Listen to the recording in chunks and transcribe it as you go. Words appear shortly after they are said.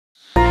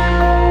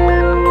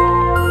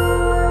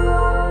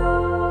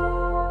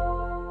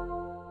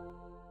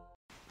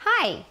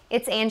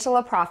it's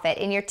Angela Profit,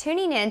 and you're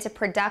tuning in to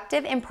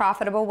Productive and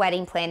Profitable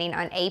Wedding Planning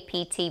on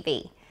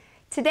APTV.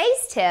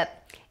 Today's tip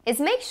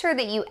is make sure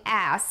that you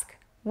ask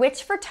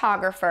which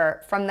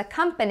photographer from the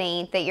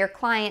company that your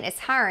client is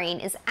hiring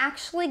is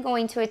actually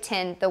going to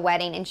attend the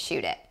wedding and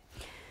shoot it.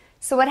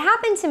 So what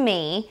happened to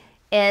me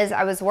is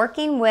I was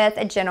working with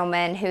a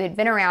gentleman who had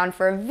been around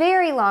for a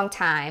very long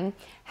time.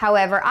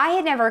 However, I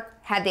had never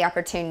had the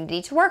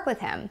opportunity to work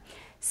with him.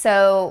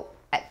 So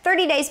at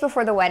 30 days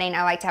before the wedding,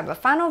 I like to have a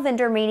final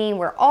vendor meeting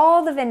where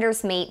all the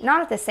vendors meet,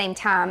 not at the same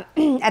time,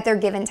 at their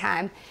given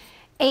time.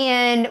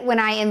 And when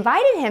I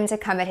invited him to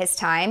come at his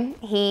time,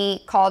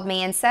 he called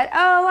me and said,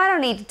 "Oh, I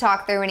don't need to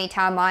talk through any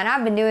timeline.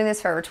 I've been doing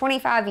this for over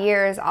 25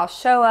 years. I'll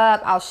show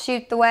up, I'll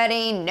shoot the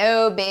wedding,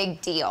 no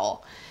big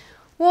deal."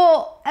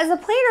 Well, as a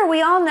planner,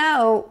 we all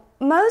know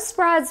most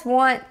brides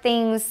want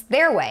things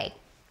their way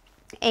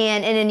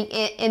and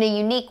in a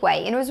unique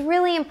way. And it was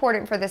really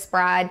important for this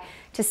bride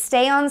to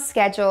stay on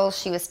schedule.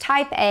 She was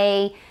type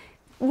A.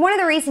 One of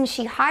the reasons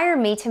she hired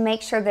me to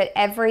make sure that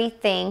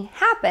everything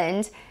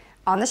happened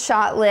on the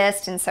shot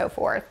list and so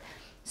forth.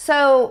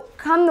 So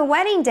come the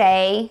wedding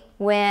day,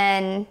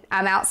 when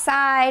I'm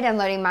outside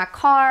unloading my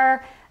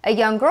car, a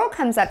young girl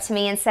comes up to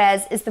me and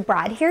says, "Is the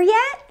bride here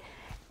yet?"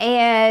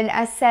 And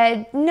I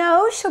said,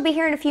 "No, she'll be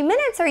here in a few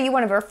minutes. Are you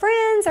one of her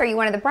friends? Are you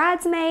one of the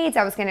bridesmaids?"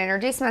 I was going to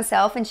introduce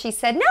myself, and she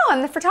said, "No,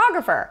 I'm the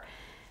photographer."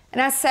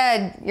 And I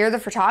said, "You're the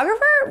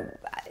photographer?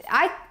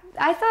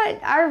 I thought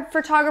our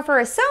photographer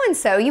is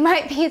so-and-so. You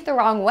might be at the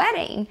wrong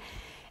wedding."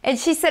 And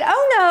she said,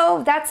 "Oh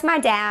no, that's my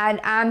dad.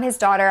 I'm his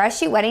daughter. I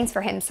shoot weddings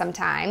for him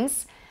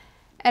sometimes."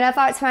 And I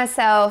thought to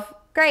myself,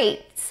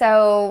 great,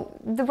 so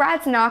the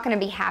bride's not going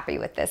to be happy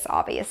with this,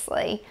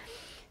 obviously.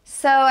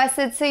 So I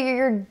said, "So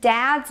your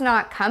dad's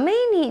not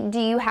coming? Do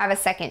you have a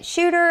second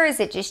shooter? Is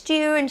it just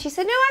you?" And she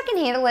said, "No, I can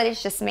handle it.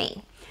 It's just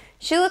me."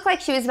 She looked like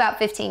she was about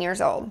 15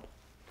 years old,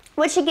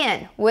 which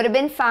again, would have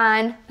been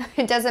fine.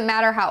 It doesn't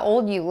matter how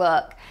old you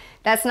look.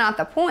 That's not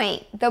the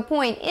point. The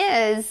point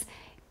is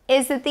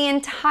that the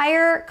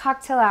entire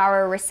cocktail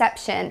hour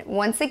reception,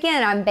 once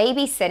again, I'm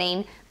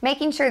babysitting,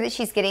 making sure that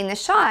she's getting the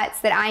shots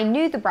that I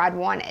knew the bride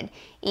wanted.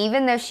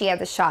 Even though she had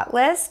the shot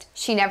list,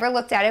 she never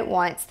looked at it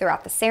once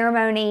throughout the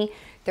ceremony,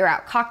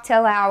 throughout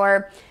cocktail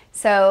hour.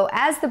 So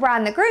as the bride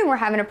and the groom were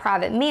having a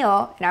private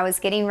meal and I was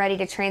getting ready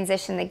to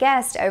transition the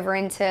guest over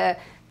into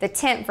the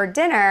tent for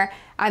dinner,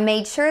 I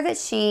made sure that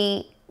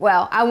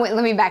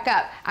let me back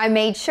up. I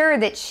made sure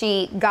that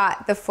she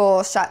got the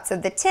full shots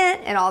of the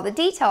tent and all the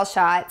detail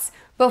shots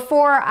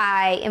before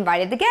I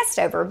invited the guest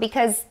over,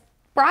 because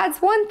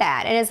brides want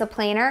that. And as a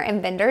planner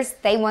and vendors,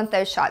 they want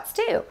those shots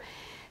too.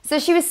 So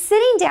she was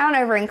sitting down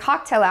over in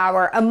cocktail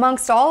hour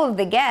amongst all of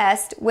the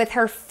guests with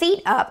her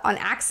feet up on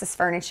Access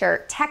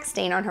furniture,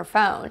 texting on her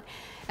phone.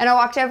 And I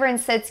walked over and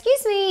said,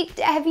 "Excuse me,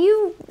 have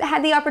you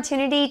had the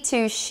opportunity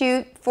to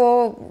shoot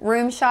full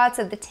room shots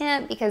of the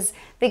tent, because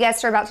the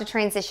guests are about to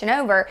transition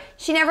over?"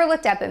 She never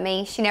looked up at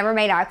me. She never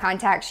made eye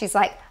contact. She's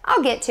like,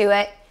 "I'll get to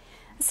it."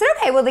 I said,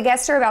 "Okay, well, the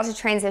guests are about to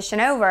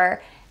transition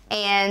over,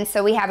 and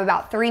so we have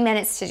about 3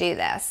 minutes to do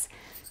this."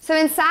 So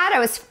inside I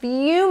was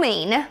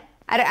fuming.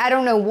 I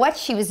don't know what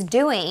she was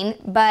doing,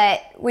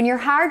 but when you're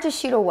hired to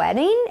shoot a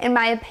wedding, in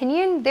my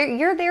opinion,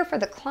 you're there for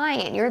the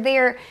client. You're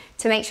there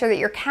to make sure that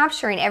you're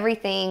capturing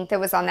everything that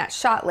was on that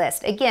shot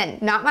list. Again,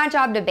 not my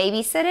job to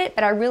babysit it,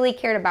 but I really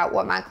cared about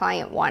what my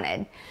client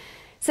wanted.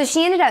 So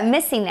she ended up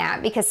missing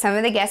that because some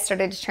of the guests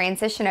started to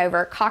transition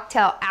over.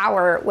 Cocktail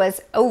hour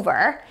was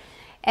over.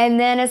 And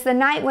then as the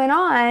night went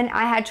on,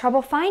 I had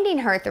trouble finding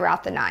her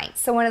throughout the night.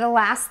 So one of the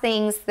last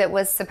things that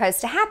was supposed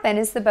to happen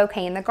is the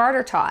bouquet and the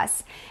garter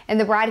toss. And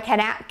the bride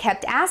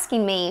kept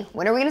asking me,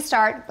 "When are we gonna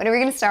start? When are we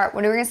gonna start?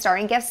 When are we gonna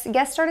start?" And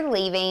guests started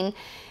leaving.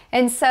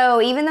 And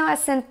so even though I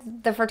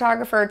sent the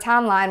photographer a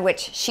timeline,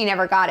 which she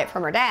never got it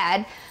from her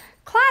dad,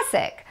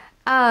 classic,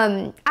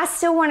 I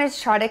still wanted to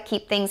try to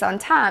keep things on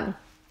time.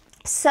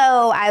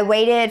 So I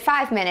waited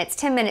 5 minutes,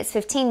 10 minutes,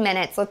 15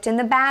 minutes, looked in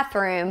the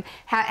bathroom,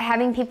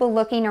 having people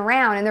looking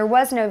around, and there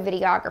was no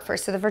videographer.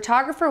 So the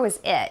photographer was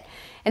it.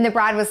 And the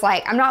bride was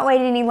like, "I'm not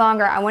waiting any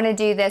longer. I want to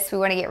do this. We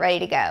want to get ready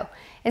to go."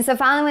 And so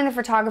finally when the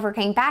photographer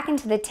came back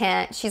into the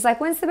tent, she's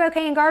like, "When's the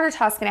bouquet and garter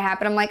toss going to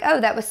happen?" I'm like, "Oh,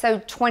 that was so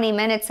 20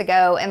 minutes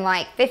ago and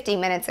like 50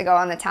 minutes ago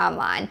on the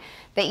timeline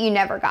that you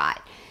never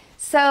got."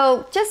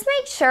 So just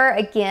make sure,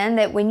 again,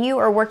 that when you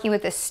are working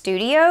with a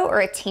studio or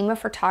a team of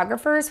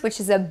photographers, which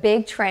is a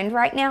big trend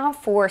right now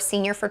for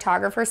senior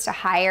photographers to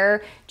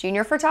hire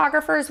junior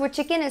photographers, which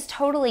again is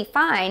totally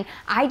fine.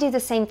 I do the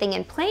same thing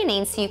in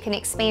planning so you can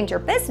expand your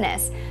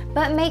business,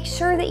 but make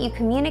sure that you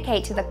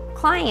communicate to the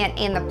client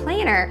and the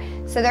planner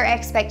so their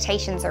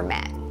expectations are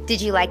met. Did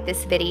you like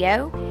this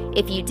video?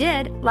 If you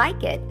did,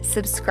 like it,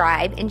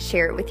 subscribe, and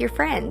share it with your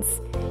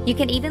friends. You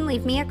can even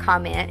leave me a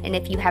comment, and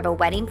if you have a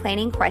wedding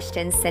planning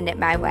question, send it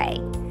my way.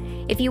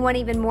 If you want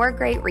even more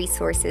great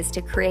resources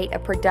to create a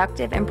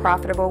productive and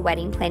profitable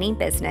wedding planning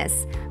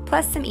business,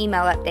 plus some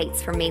email updates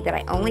from me that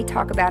I only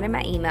talk about in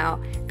my email,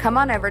 come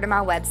on over to my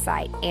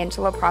website,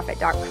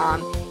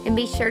 angelaprofit.com, and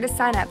be sure to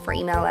sign up for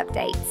email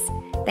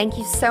updates. Thank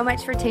you so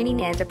much for tuning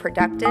in to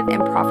Productive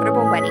and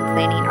Profitable Wedding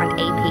Planning on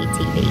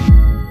APTV.